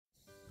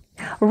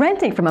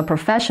Renting from a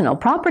professional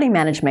property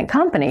management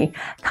company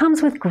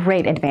comes with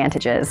great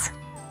advantages.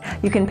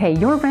 You can pay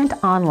your rent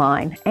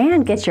online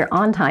and get your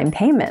on-time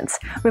payments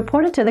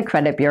reported to the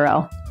credit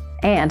bureau.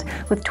 And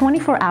with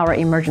 24-hour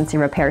emergency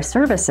repair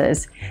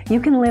services,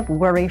 you can live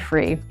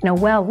worry-free in a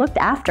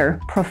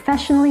well-looked-after,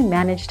 professionally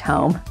managed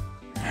home.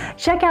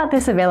 Check out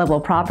this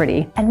available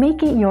property and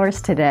make it yours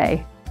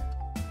today.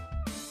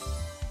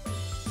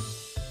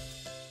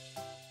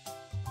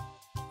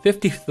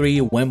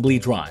 53 Wembley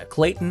Drive,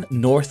 Clayton,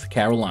 North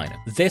Carolina.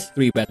 This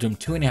 3-bedroom,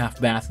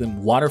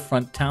 2.5-bathroom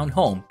waterfront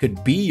townhome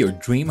could be your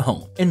dream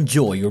home.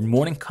 Enjoy your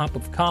morning cup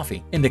of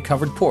coffee in the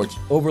covered porch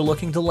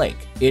overlooking the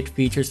lake. It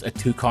features a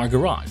 2-car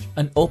garage,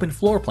 an open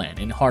floor plan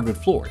and hardwood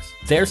floors.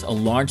 There's a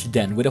large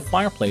den with a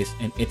fireplace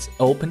and it's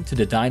open to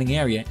the dining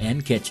area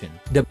and kitchen.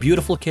 The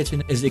beautiful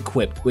kitchen is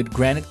equipped with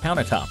granite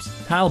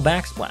countertops, tile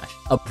backsplash,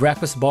 a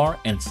breakfast bar,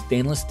 and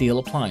stainless steel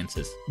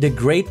appliances. The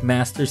great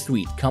master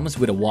suite comes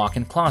with a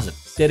walk-in closet,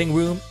 sitting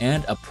room,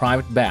 and a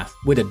private bath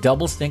with a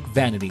double sink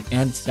vanity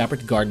and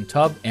separate garden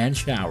tub and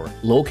shower.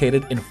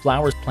 Located in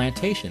Flowers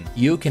Plantation,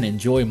 you can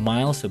enjoy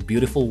miles of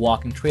beautiful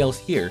walking trails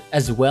here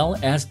as well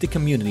as the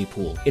community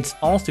pool. It's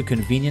also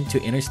convenient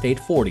to Interstate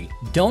 40.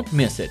 Don't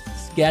miss it.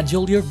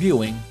 Schedule your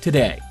viewing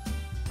today.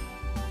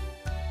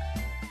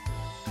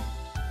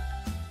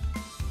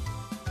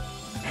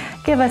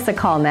 Give us a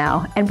call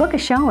now and book a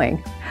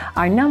showing.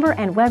 Our number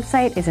and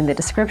website is in the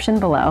description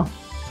below.